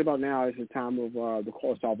 right about now is the time of the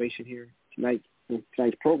Call of Salvation here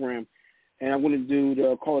tonight's program. And I'm going to do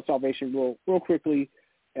the Call of Salvation real quickly,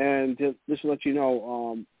 and just to let you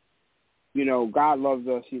know, God loves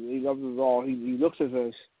us. He loves us all. He looks at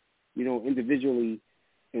us, individually,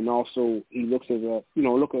 and also He looks at us,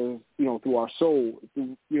 through our soul,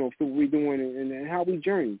 through what we're doing and how we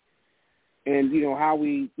journey, and how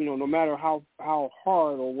we, no matter how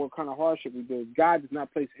hard or what kind of hardship we do, God does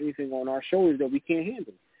not place anything on our shoulders that we can't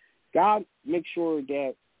handle. God makes sure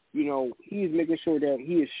that He is making sure that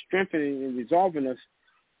He is strengthening and resolving us,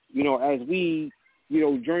 as we,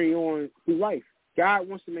 journey on through life. God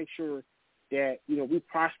wants to make sure that, we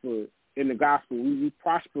prosper in the gospel. We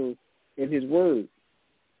prosper in His word,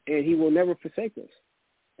 and He will never forsake us.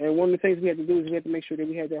 And one of the things we have to do is we have to make sure that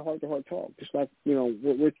we have that heart-to-heart talk. Just like,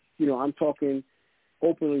 I'm talking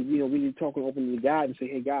openly, we need to talk openly to God and say,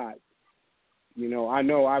 hey, God, I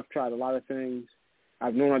know I've tried a lot of things.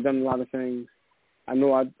 I've known I've done a lot of things. I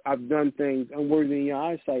know I've done things unworthy in your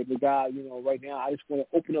eyesight, but God, right now I just want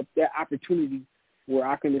to open up that opportunity where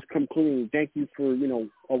I can just come clean. Thank you for,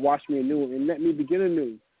 wash me anew and let me begin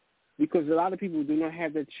anew. Because a lot of people do not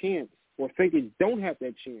have that chance or think it don't have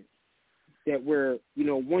that chance. That we're,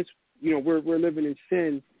 once, we're living in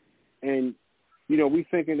sin, and, we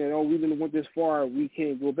thinking that, we didn't went this far, we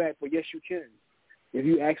can't go back. But yes, you can. If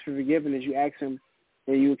you ask for forgiveness, you ask him,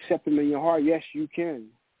 and you accept him in your heart, yes, you can.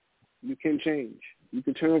 You can change. You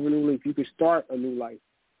can turn over a new leaf. You can start a new life.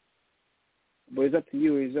 But it's up to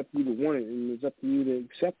you. It's up to you to want it, and it's up to you to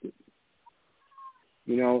accept it.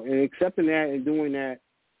 And accepting that and doing that,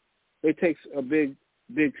 it takes a big,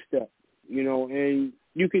 big step, and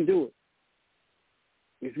you can do it.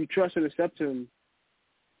 If you trust and accept him,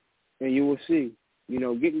 then you will see.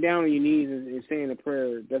 Getting down on your knees and saying a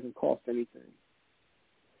prayer doesn't cost anything.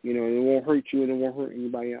 It won't hurt you and it won't hurt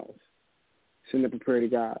anybody else. Send up a prayer to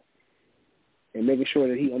God and making sure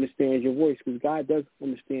that he understands your voice, because God does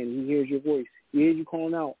understand. He hears your voice. He hears you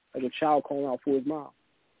calling out like a child calling out for his mom.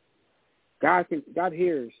 God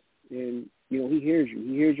hears, and, he hears you.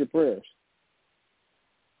 He hears your prayers.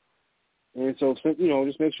 And so,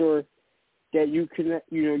 just make sure that you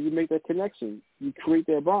connect, you make that connection. You create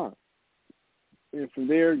that bond. And from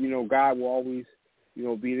there, God will always,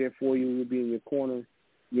 be there for you. He'll be in your corner,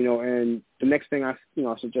 and the next thing I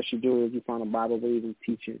suggest you do is you find a Bible believing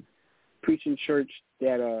preaching church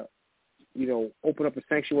that, open up a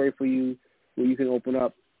sanctuary for you where you can open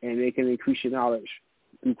up and they can increase your knowledge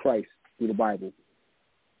through Christ, through the Bible.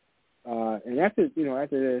 And after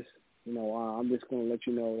this, I'm just going to let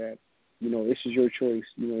you know that, this is your choice.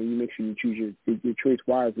 You make sure you choose your choice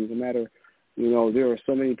wisely. No matter, there are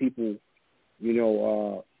so many people,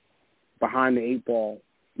 behind the eight ball,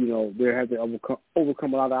 they have to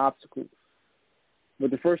overcome a lot of obstacles.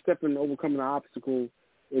 But the first step in overcoming an obstacle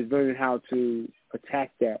is learning how to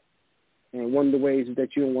attack that. And one of the ways is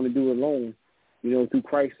that you don't want to do it alone. Through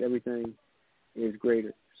Christ, everything is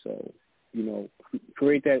greater. So,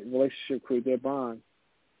 create that relationship, create that bond.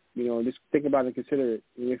 Just think about it and consider it.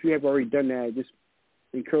 And if you have already done that, just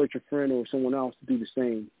encourage a friend or someone else to do the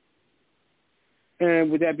same.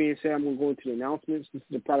 And with that being said, I'm going to go into the announcements. This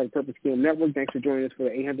is the Product of Purpose Kingdom Network. Thanks for joining us for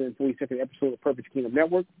the 842nd episode of Purpose Kingdom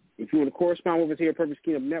Network. If you want to correspond with us here at Purpose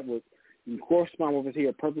Kingdom Network, you can correspond with us here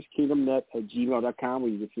at purposekingdomnet@gmail.com,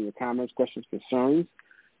 where you can send your comments, questions, concerns.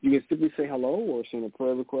 You can simply say hello or send a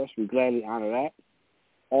prayer request. We gladly honor that.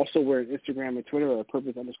 Also, we're on Instagram and Twitter at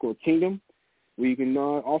Purpose_Kingdom, where you can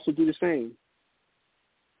also do the same.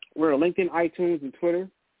 We're on LinkedIn, iTunes, and Twitter.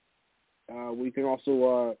 We can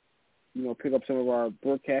also pick up some of our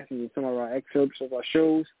broadcasts and some of our excerpts of our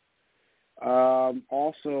shows.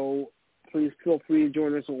 Also, please feel free to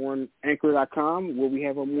join us on Anchor.com, where we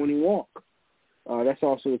have our morning walk. That's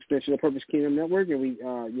also an extension of Purpose Kingdom Network, and we,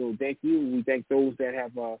 thank you. We thank those that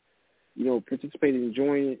have, participated in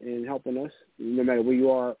joining and helping us, no matter where you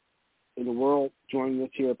are in the world, joining us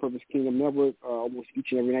here at Purpose Kingdom Network almost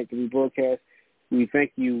each and every night that we broadcast. We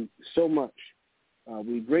thank you so much.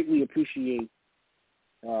 We greatly appreciate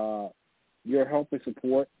your help and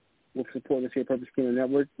support with supporting us here at Purpose Kingdom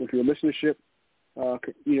Network, with your listenership,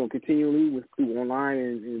 continually through online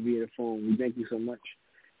and via the phone. We thank you so much.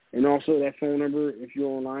 And also that phone number, if you're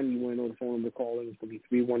online, you want to know the phone number to call in, it's going to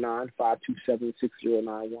be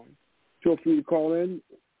 319-527-6091. Feel free to call in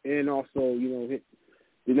and also, hit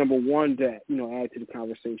the number 1 to, add to the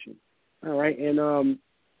conversation. All right. And,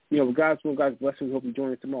 with God's will, God's blessing, we hope you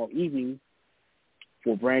join us tomorrow evening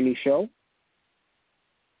for a brand new show.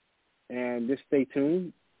 And just stay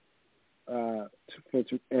tuned for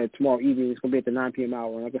tomorrow evening. It's going to be at the 9 p.m.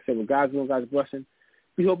 hour. And like I said, with God's will, God's blessing,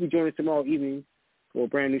 we hope you join us tomorrow evening for a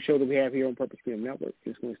brand new show that we have here on Purpose Kingdom Network.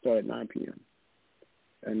 It's going to start at 9 p.m.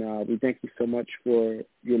 And we thank you so much for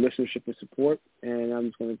your listenership and support. And I'm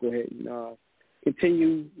just going to go ahead and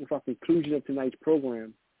continue with our conclusion of tonight's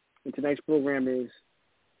program. And tonight's program is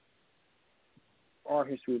Our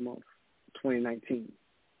History Month 2019.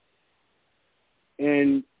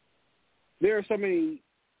 And there are so many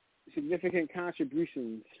significant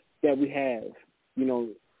contributions that we have,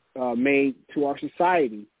 made to our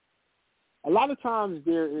society. A lot of times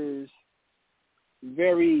there is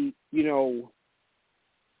very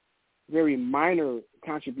minor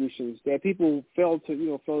contributions that people fail to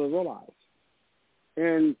realize.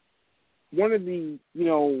 And one of the,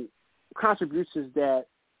 contributions that,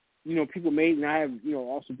 people made, and I have,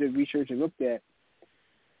 also did research and looked at,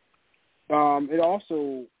 it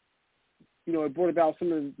also, it brought about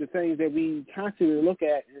some of the things that we constantly look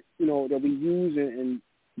at, that we use and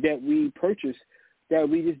that we purchase, that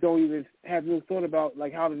we just don't even have no thought about,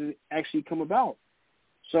 like, how did it actually come about?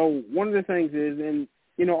 So one of the things is, and,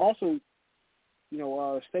 also,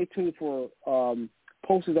 stay tuned for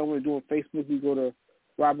posters I want to do on Facebook. You go to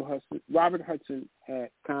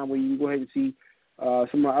RobertHudson.com, where you can go ahead and see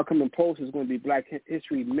some of our upcoming posts. Is going to be Black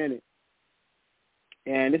History Minute,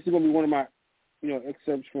 And this is going to be one of my,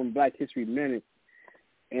 excerpts from Black History Minute.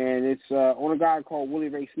 And it's on a guy called Willie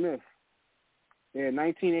Ray Smith. In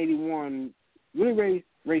 1981, Willie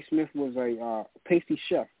Ray Smith was a pastry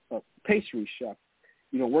chef,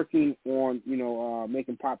 working on,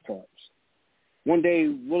 making Pop-Tarts. One day,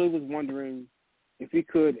 Willie was wondering if he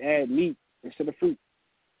could add meat instead of fruit.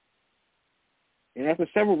 And after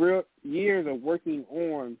several years of working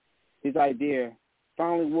on his idea,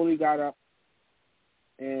 finally Willie got up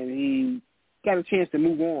and he got a chance to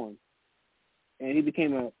move on. And he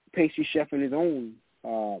became a pastry chef in his own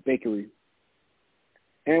bakery.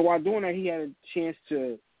 And while doing that, he had a chance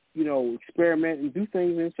to, experiment and do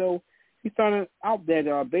things. And so he found out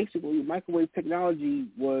that basically microwave technology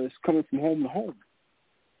was coming from home to home.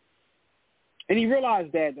 And he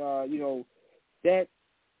realized that, that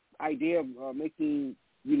idea of making,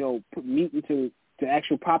 put meat into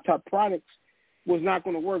actual Pop-Tart products was not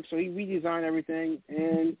going to work. So he redesigned everything,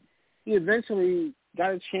 and he eventually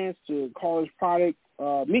got a chance to call his product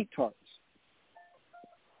Meat Tarts.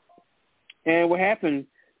 And what happened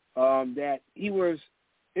that it was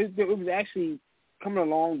actually coming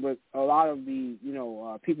along, but a lot of the,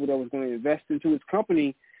 people that was going to invest into his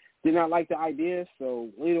company did not like the idea. So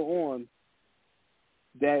later on,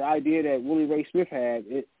 that idea that Willie Ray Smith had,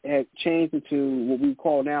 it had changed into what we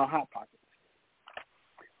call now Hot Pockets.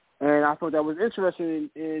 And I thought that was interesting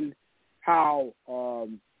in how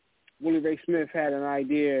Willie Ray Smith had an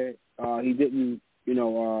idea. He didn't,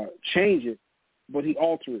 change it, but he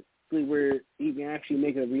altered it where he can actually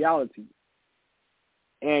make it a reality.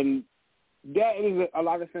 And that is a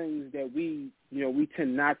lot of things that we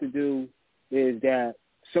tend not to do, is that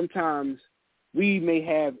sometimes we may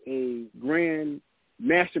have a grand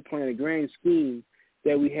master plan, a grand scheme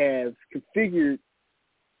that we have configured,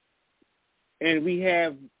 and we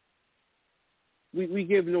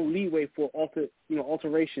give no leeway for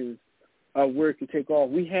alterations of where it can take off.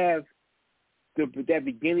 We have that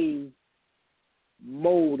beginning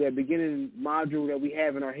mode, that beginning module that we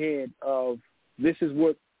have in our head of this is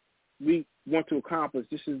what we want to accomplish.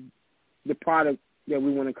 This is the product that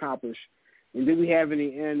we want to accomplish. And then we have in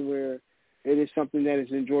the end where it is something that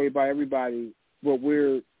is enjoyed by everybody, but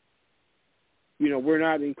we're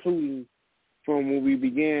not including from where we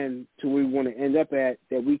began to where we want to end up at,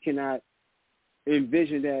 that we cannot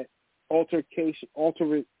envision that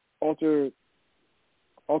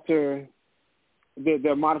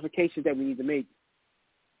the modifications that we need to make,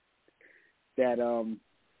 that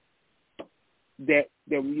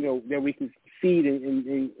we can succeed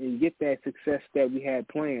and get that success that we had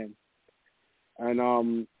planned. And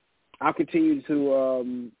I'll continue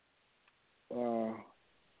to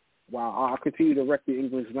I'll continue to wreck the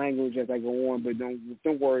English language as I go on, but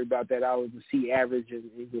don't worry about that. I was a C average in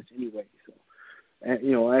English anyway. So, and,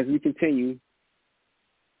 as we continue,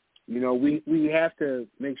 we have to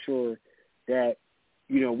make sure that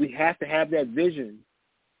we have to have that vision,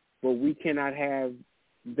 but we cannot have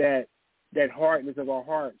that hardness of our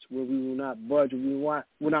hearts where we will not budge, we will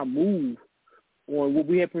not move on what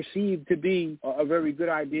we have perceived to be a very good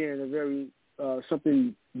idea and a very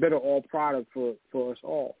something better all product for us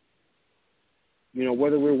all.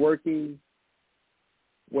 Whether we're working,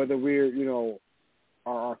 whether we're,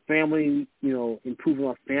 our family, improving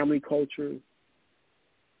our family culture,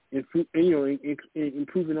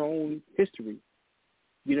 improving our own history.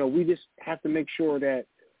 We just have to make sure that,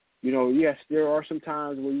 yes, there are some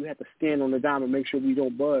times where you have to stand on the dime and make sure we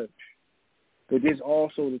don't budge. But there's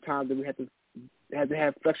also the time that we have to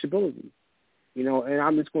have flexibility. And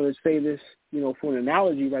I'm just going to say this, for an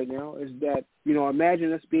analogy right now, is that,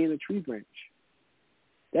 imagine us being a tree branch.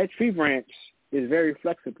 That tree branch is very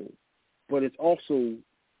flexible, but it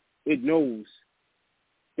knows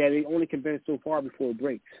that it only can bend so far before it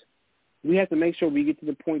breaks. We have to make sure we get to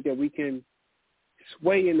the point that we can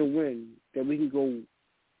sway in the wind, that we can go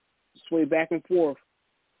sway back and forth,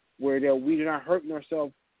 where that we're not hurting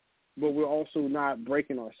ourselves, but we're also not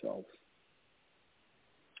breaking ourselves.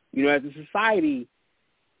 As a society,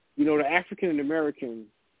 the African American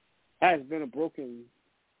has been a broken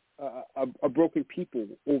people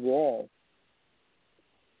overall.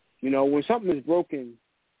 When something is broken,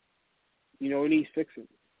 it needs fixing.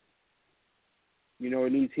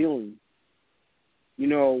 It needs healing.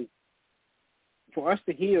 For us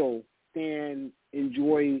to heal, stand,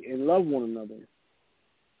 enjoy, and love one another,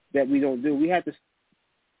 that we don't do. We have to,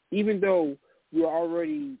 even though we've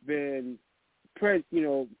already been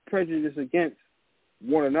prejudiced against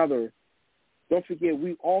one another, don't forget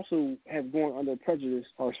we also have gone under prejudice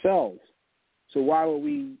ourselves. So why would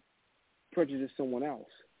we prejudice someone else?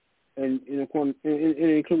 And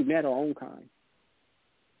including that, our own kind.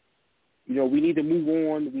 we need to move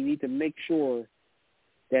on. We need to make sure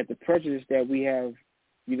that the prejudice that we have,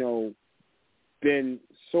 been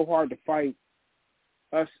so hard to fight,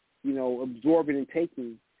 us, absorbing and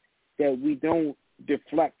taking, that we don't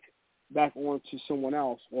deflect back onto someone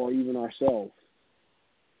else or even ourselves.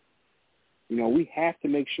 We have to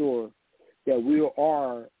make sure that we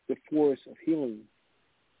are the force of healing.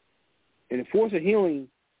 And the force of healing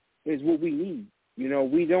is what we need. We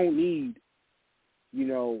don't need,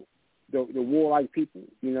 the warlike people.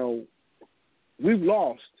 We've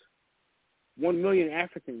lost 1 million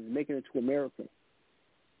Africans making it to America.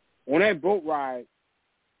 On that boat ride,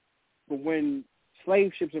 but when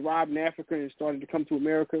slave ships arrived in Africa and started to come to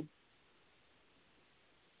America,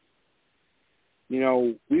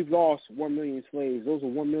 we've lost 1 million slaves. Those are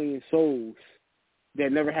 1 million souls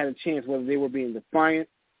that never had a chance, whether they were being defiant,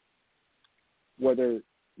 whether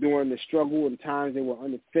during the struggle and times they were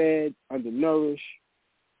underfed, undernourished,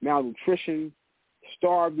 malnutrition,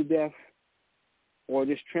 starved to death, or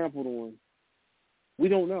just trampled on. We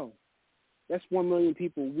don't know. That's 1 million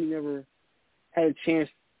people we never had a chance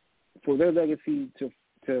for their legacy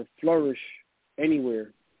to flourish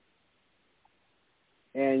anywhere.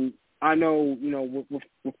 And I know,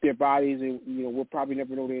 with their bodies, and we'll probably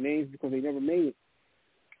never know their names because they never made it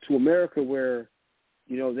to America, where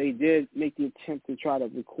they did make the attempt to try to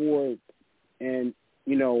record and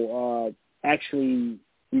actually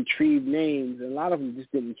retrieve names, and a lot of them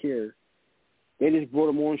just didn't care. They just brought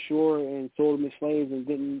them on shore and sold them as slaves and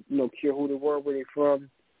didn't care who they were, where they're from,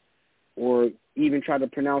 or even try to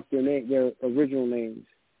pronounce their original names.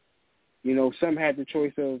 Some had the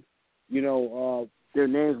choice of their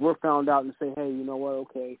names were found out and say, hey, you know what,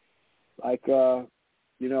 okay, like, Kunta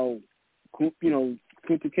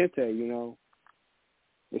Kinte,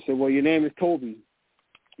 they said, well, your name is Toby.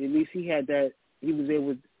 At least he had that, he was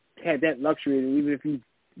able to have that luxury, and even if you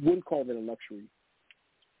wouldn't call it a luxury,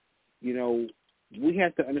 we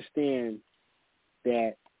have to understand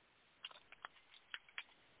that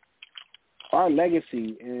our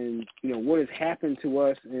legacy and, what has happened to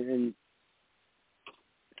us and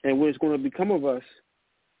what is going to become of us,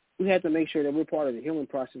 we have to make sure that we're part of the healing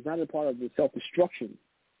process, not a part of the self-destruction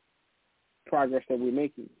progress that we're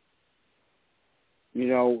making.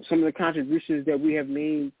 Some of the contributions that we have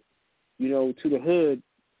made, to the hood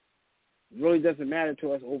really doesn't matter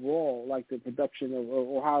to us overall, like the production of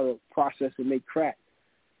or how to process and make crack,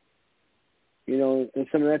 and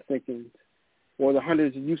some of that thinking, or the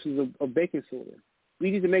hundreds of uses of baking soda.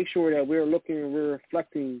 We need to make sure that we're looking and we're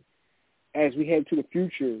reflecting as we head to the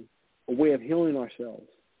future a way of healing ourselves,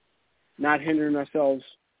 not hindering ourselves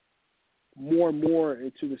more and more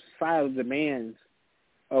into the societal demands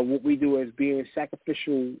of what we do as being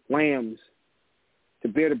sacrificial lambs to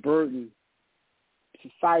bear the burden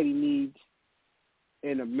society needs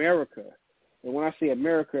in America. And when I say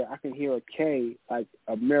America, I can hear a K, like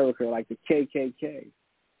America, like the KKK.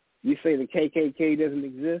 You say the KKK doesn't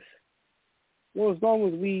exist? Well, as long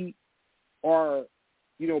as we are,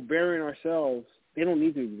 burying ourselves, they don't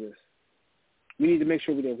need to exist. We need to make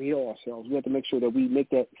sure that we heal ourselves. We have to make sure that we make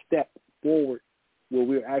that step forward where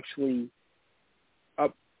we're actually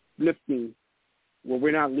uplifting, where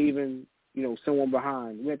we're not leaving, someone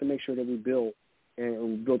behind. We have to make sure that we build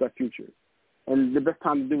and build our future. And the best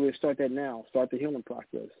time to do it is start that now. Start the healing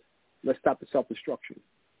process. Let's stop the self-destruction.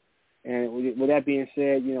 And with that being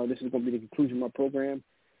said, this is going to be the conclusion of my program.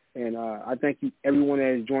 And I thank you, everyone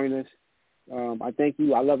that has joined us. I thank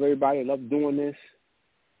you. I love everybody. I love doing this.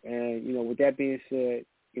 And, with that being said,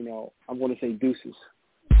 I'm going to say deuces.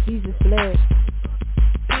 Jesus bless.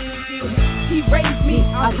 He raised me,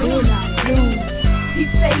 I will not lose. He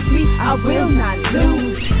saved me, I will not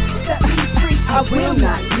lose. Set me free, I will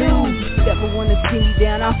not lose. Never want to see me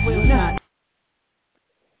down, I will not.